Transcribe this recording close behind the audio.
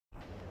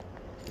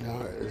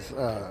No, it's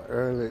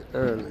early.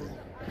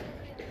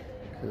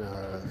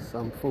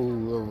 Some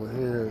fool over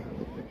here.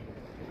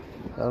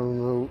 I don't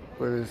know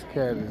where this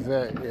cat is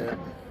at yet,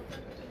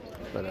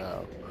 but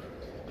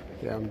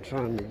yeah, I'm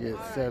trying to get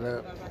set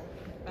up.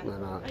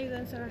 And, How you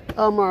doing, sir?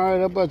 I'm all right.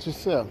 How about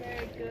yourself?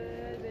 Very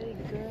good, very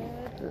good.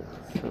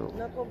 Yeah, so,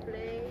 No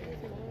complaints this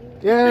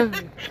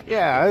morning.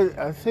 yeah.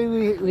 I see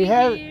we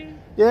have. Here.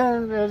 Yeah,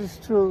 that is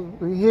true.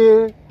 We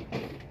here.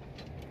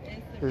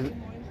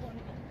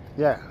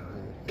 Yeah,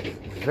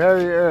 it's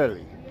very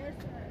early. Yes,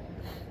 sir.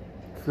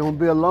 It's gonna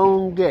be a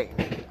long day.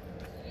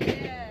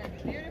 Yeah,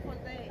 beautiful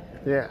day.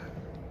 Yeah.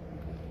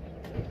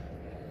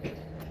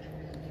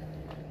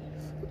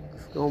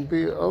 It's gonna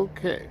be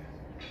okay.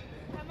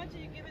 How much do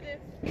you give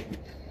it this?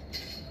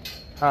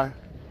 Hi,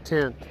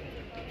 10. Thank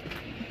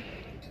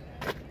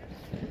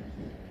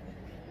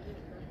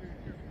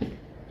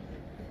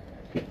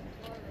you.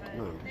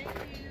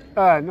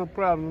 All right, no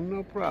problem,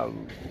 no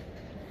problem.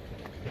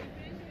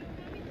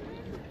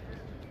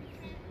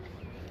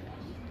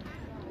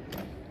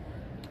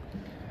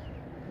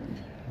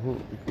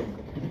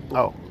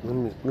 Oh,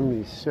 let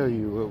me show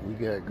you what we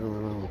got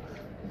going on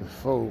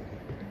before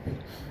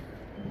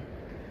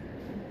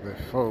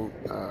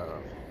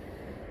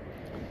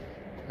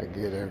I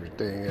get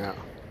everything out.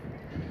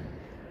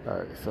 All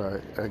right,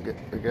 so I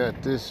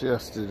got this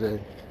yesterday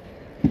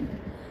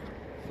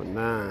for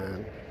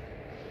 9.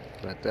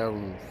 Got that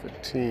one for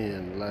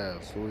 10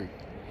 last week.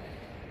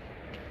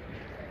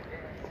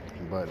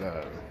 But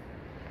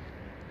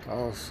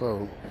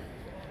also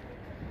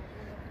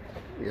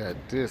got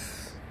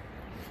this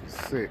for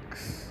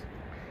 6.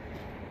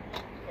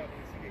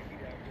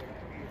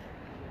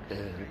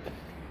 And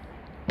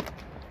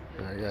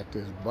I got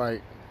this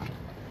bite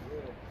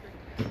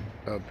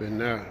up in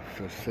there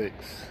for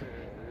 6.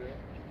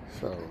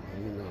 So,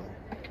 you know.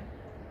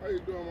 How you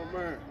doing, my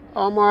man?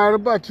 I'm all right.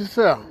 About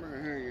yourself?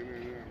 Man, hanging in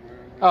there,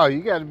 man. Oh,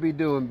 you got to be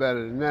doing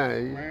better than that.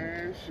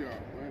 Man, sure. Man,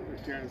 we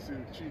can't see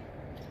the cheap.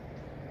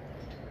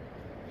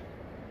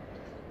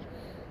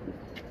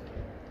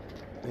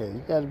 Yeah,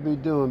 you got to be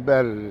doing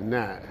better than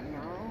that. No.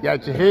 You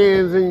got your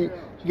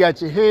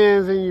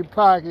hands in your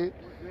pocket.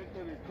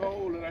 It's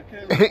cold and I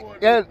can't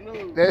afford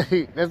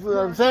That's what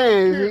I'm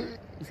saying.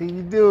 See,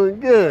 you doing I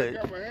good.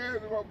 got my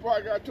hands in my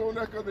pocket. I told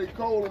that because they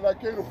cold and I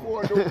can't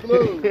afford no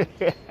gloves.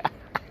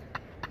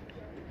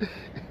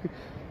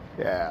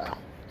 Yeah.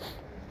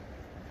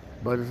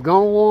 But it's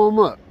going to warm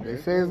up. They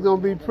say it's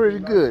going to be pretty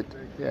good.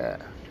 Yeah.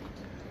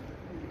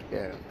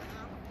 Yeah.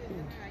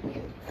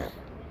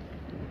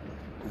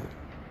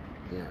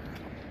 Yeah.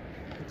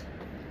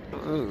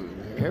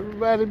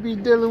 Everybody be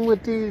dealing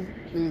with these.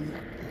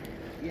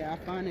 Yeah, I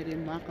find it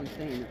in my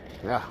container.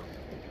 Yeah.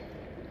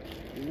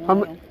 You How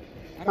know, mu-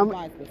 I don't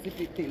buy a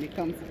specific thing. It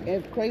comes,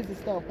 crazy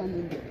stuff comes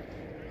in there.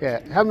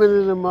 Yeah. How many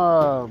of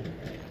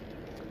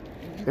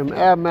them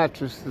air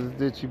mattresses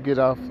did you get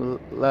off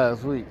of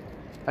last week?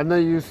 I know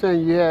you were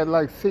saying you had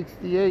like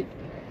 68.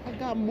 I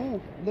got more.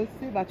 Let's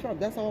see my truck.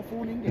 That's all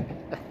food in there.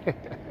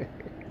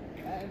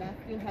 And I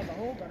still have a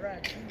whole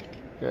garage.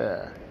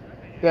 Yeah.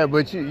 Yeah,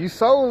 but you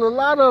sold a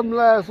lot of them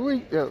last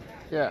week, though.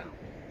 Yeah.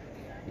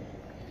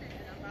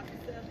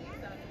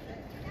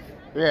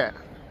 Yeah.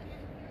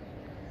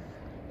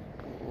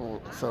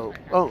 So,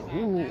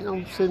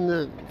 I'm sitting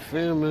there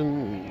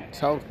filming and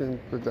talking,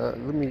 but let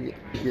me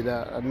get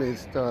out. I need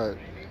to start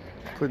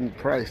putting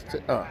price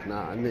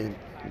I need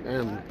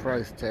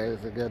price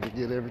tags. I got to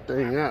get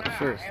everything out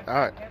first. All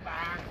right.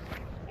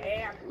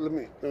 Let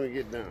me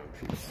get down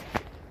a piece.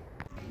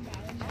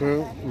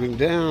 Well, we're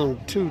down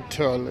 2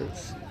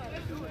 toilets.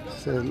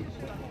 So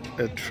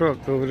a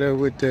truck over there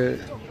with the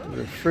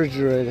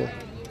refrigerator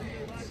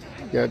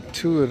got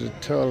 2 of the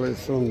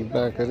toilets on the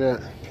back of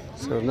that.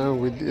 So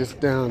now it's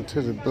down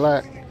to the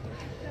black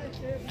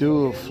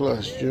dual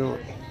flush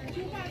joint.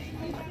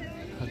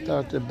 I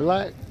thought the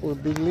black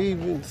would be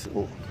leaving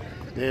soon.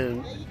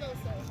 Then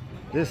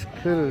this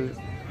could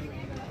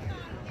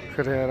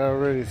have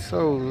already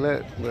sold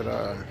that, but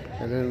I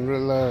didn't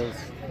realize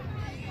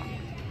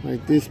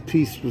like this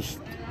piece was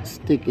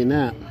sticking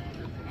out,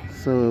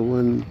 so it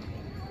wouldn't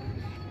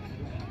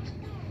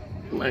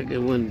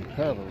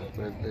pedal,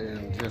 but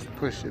then just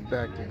push it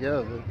back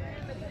together,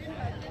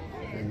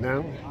 and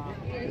now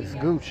it's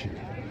Gucci.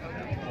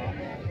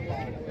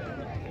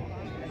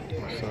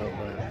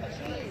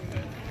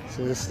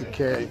 So this the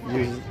cat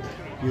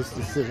used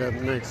to sit up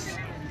next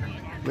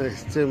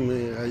to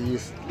me.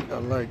 I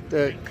like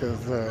that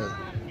because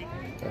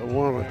at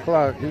 1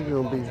 o'clock he's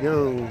gonna be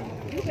gone.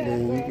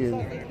 Then you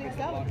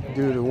can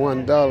do the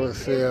 $1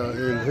 sale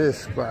in his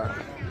spot.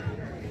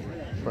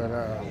 But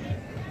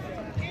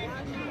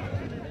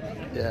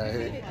yeah,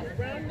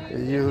 he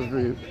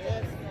usually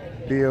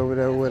be over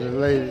there with a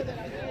lady.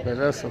 But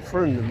that's a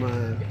friend of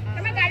mine.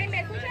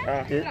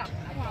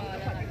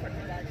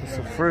 It's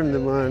a friend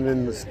of mine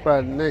in the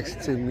spot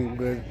next to me,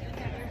 but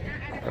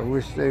I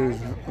wish they was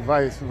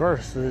vice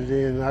versa.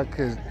 Then I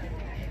could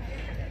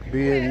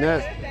be in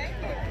that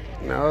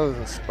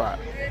other spot.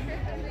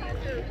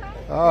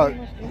 Oh,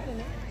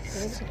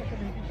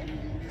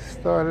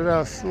 Started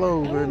out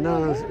slow, but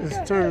now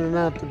it's turning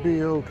out to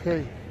be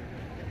okay.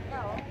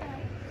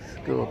 Let's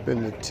go up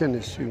in the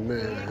tennis shoe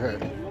man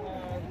hut.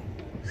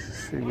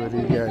 See what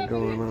he got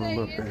going on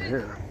up in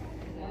here.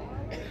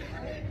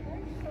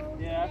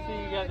 Yeah, I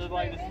see you got the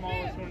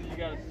smallest one. You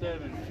got a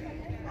 7.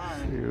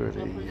 See what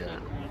he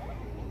got.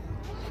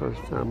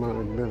 First time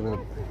I've been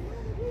up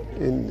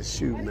in the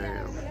shoe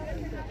man.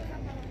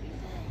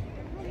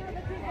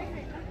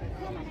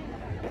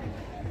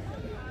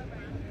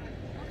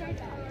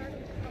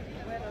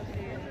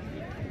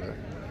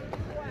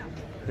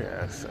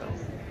 Yeah, so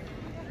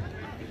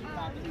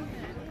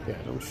yeah,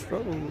 I'm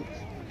struggling.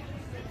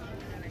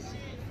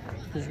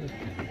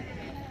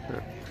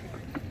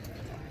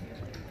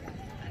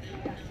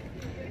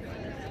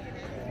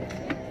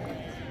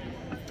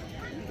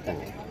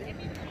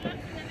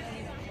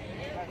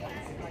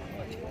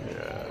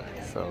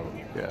 Yeah, so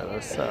yeah,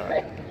 that's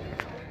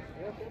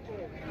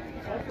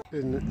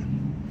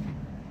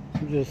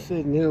I'm just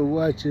sitting here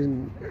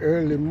watching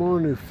early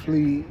morning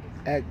flea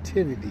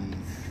activities.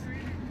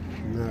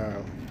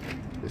 Now,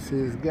 you see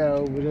this guy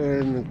over there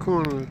in the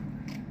corner.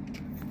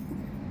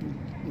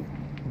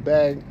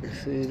 Back,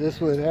 see, this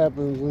what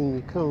happens when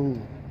you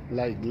come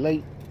like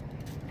late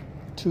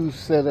to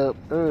set up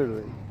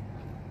early.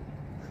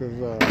 Cause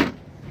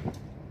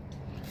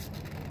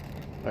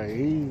like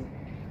he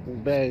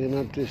bagging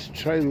up this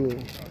trailer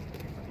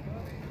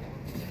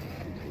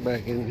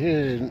back in here,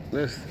 in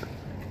this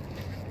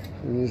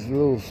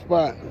little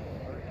spot.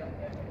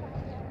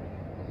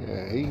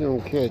 Yeah, he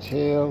gonna catch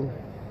hell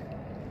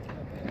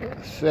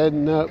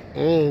setting up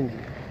and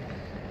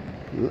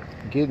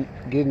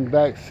getting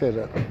back set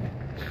up.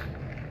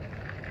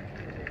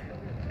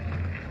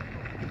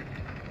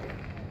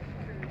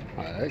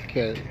 That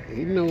cat,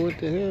 he know what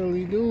the hell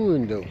he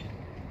doing though.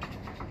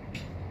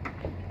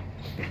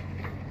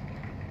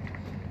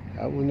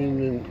 I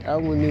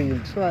wouldn't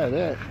even try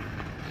that.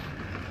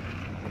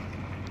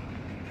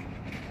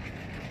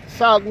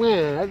 Sock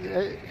man,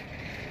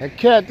 that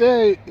cat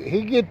there,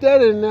 he get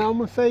that in there, I'm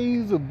gonna say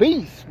he's a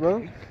beast, bro.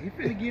 He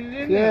finna get it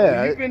in Yeah.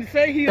 there. You finna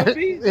say he a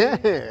beast? Yeah,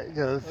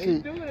 He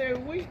do it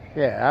every week.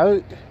 Yeah,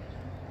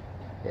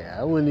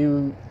 I wouldn't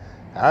even.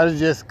 I'd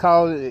just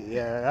called it.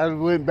 Yeah, I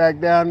went back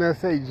down there and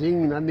say,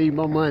 Gene, I need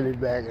my money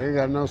back. I ain't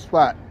got no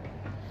spot.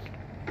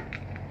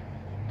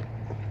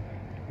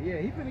 Yeah,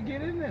 he finna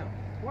get in there.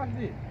 Watch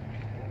this.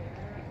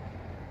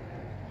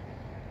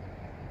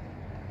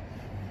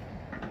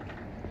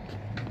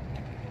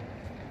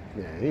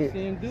 Yeah, See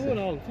him do it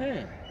all the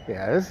time.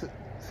 Yeah, this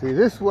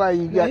is why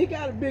you Now, got. he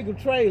got a bigger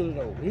trailer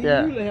though. He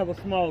Yeah. usually have a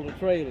smaller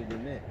trailer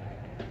than that.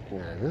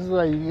 Yeah, this is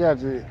why you got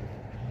to.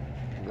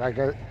 Like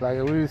we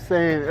were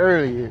saying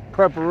earlier,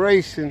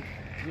 preparation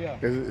Yeah.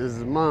 is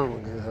the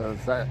mom.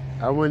 Because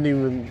I wouldn't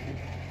even.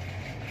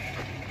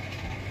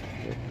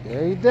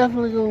 Yeah, he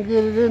definitely gonna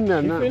get it in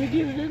there He now. finna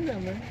get it in there,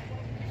 man.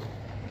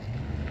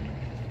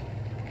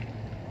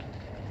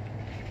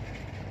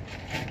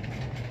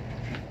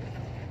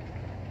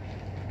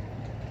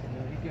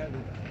 He got it.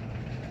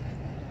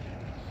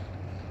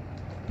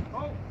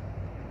 Oh!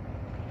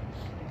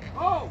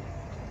 Oh!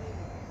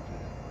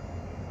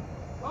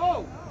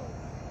 Oh!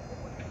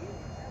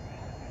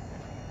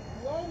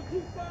 You over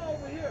too far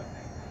over here.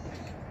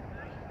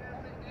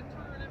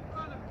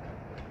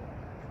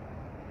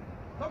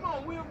 Come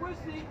on, we'll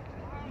see.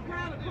 You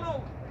kind of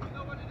close. You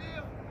know what it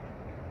is?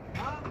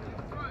 Huh? In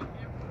front.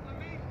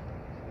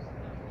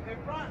 In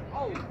front?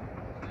 Oh.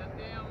 That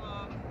damn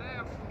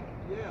bathroom.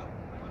 Yeah.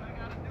 What I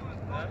gotta do is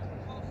go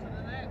closer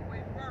to that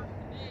way first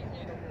and then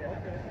get it.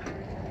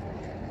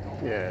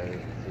 Okay. Yeah.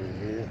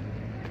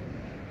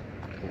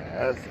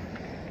 Yeah,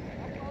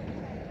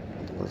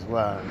 that's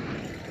why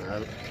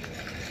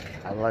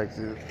I like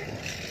to.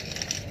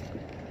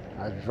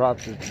 I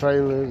dropped the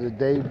trailer the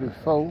day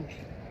before.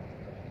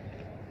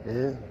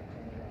 Yeah.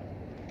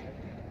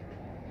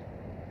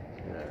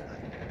 Yeah.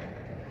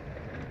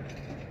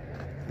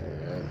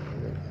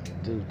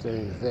 Do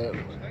things that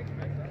way.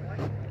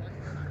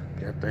 I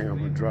think I'm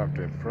gonna drop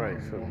that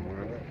price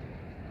somewhere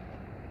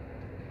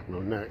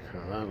on that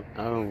because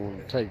I don't want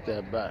to take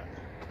that back.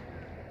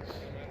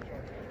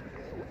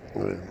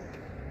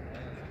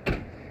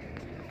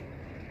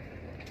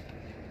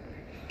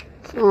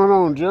 What's going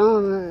on,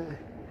 John?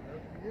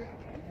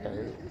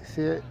 Hey,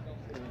 see it?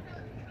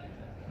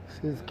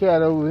 See this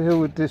cat over here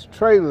with this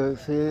trailer.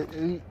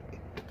 See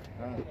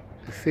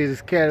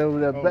this cat over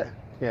there back?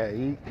 Yeah,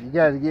 you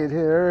got to get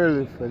here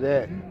early for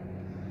that.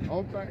 I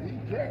don't think he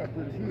drives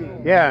pretty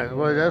good. Yeah,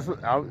 well, that's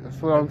what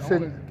I'm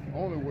saying.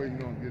 Only way he's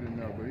gonna get in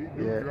there, but he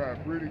do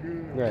drive pretty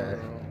good. Yeah.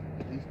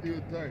 He's still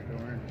tight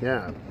though, ain't he?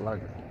 Yeah,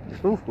 like He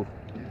do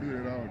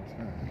that all the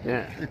time.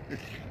 yeah.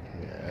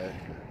 Yeah.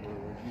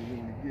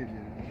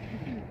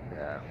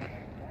 Yeah.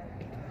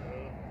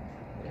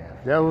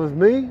 If that was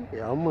me,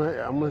 I'm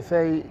gonna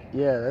say,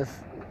 yeah,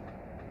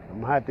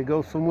 I'm gonna have to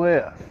go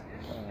somewhere else.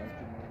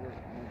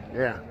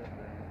 Yeah.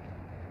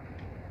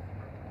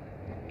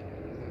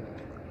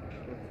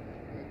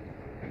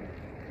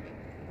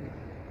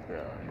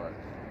 Yeah, but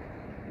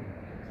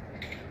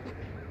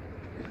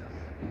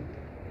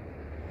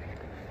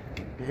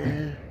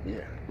Yeah.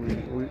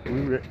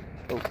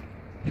 Oh,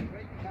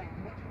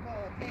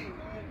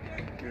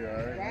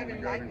 Yeah, I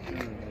ain't got his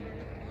shoes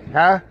on.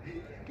 huh?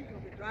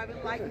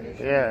 Driving like this.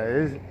 Yeah,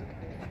 it's,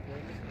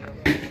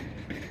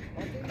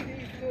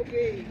 So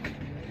big.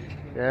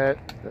 yeah.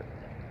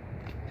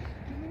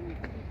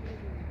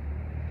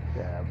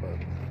 Yeah, but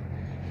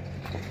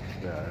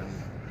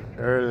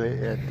early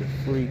at the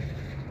fleet,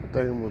 I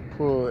think I'm gonna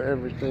pull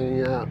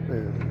everything out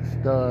and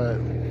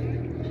start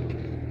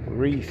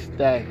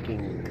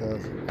restacking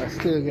because I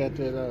still got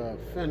that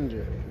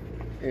fender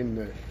in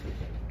the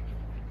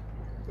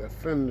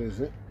fenders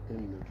in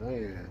the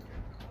van,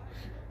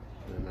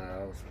 and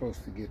I was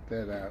supposed to get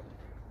that out,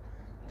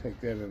 take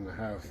that in the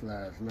house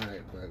last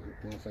night, but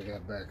once I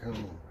got back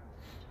home,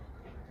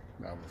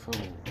 I was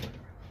home.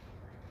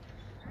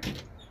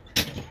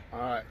 All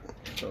right,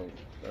 so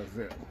that's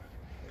it.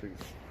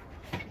 Peace.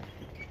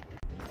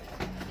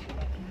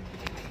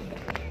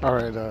 All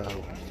right,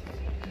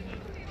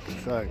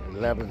 it's like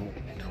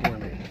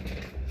 11:20,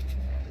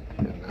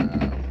 and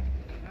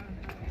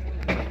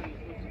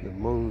to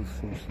move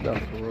some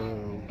stuff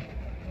around.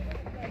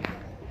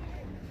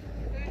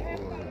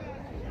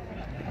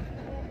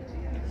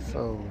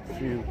 So a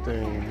few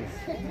things,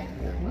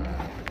 and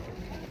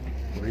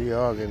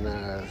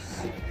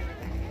reorganize,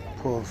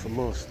 pull some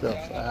more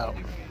stuff out,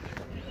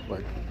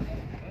 but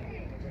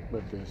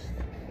this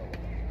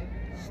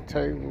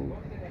table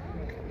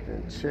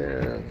and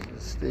chairs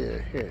is still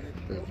here.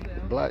 The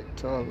black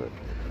toilet,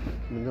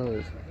 you know,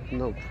 there's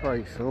no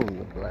price on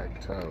the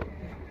black toilet,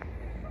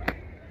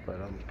 but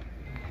I'm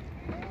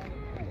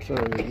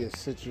trying to get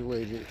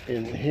situated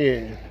in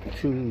here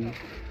to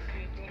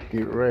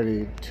get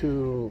ready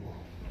to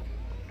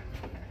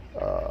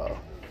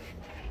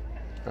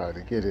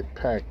get it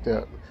packed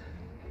up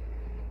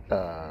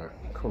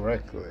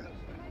correctly.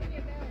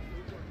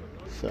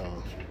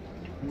 So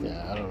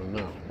yeah, I don't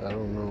know. I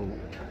don't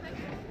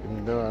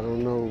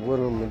know what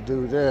I'm gonna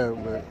do there,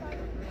 but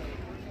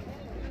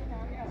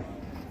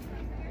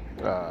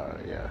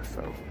yeah.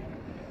 So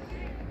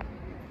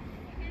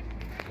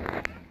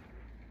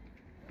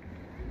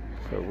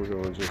we're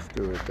gonna just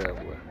do it that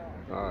way.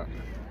 All right.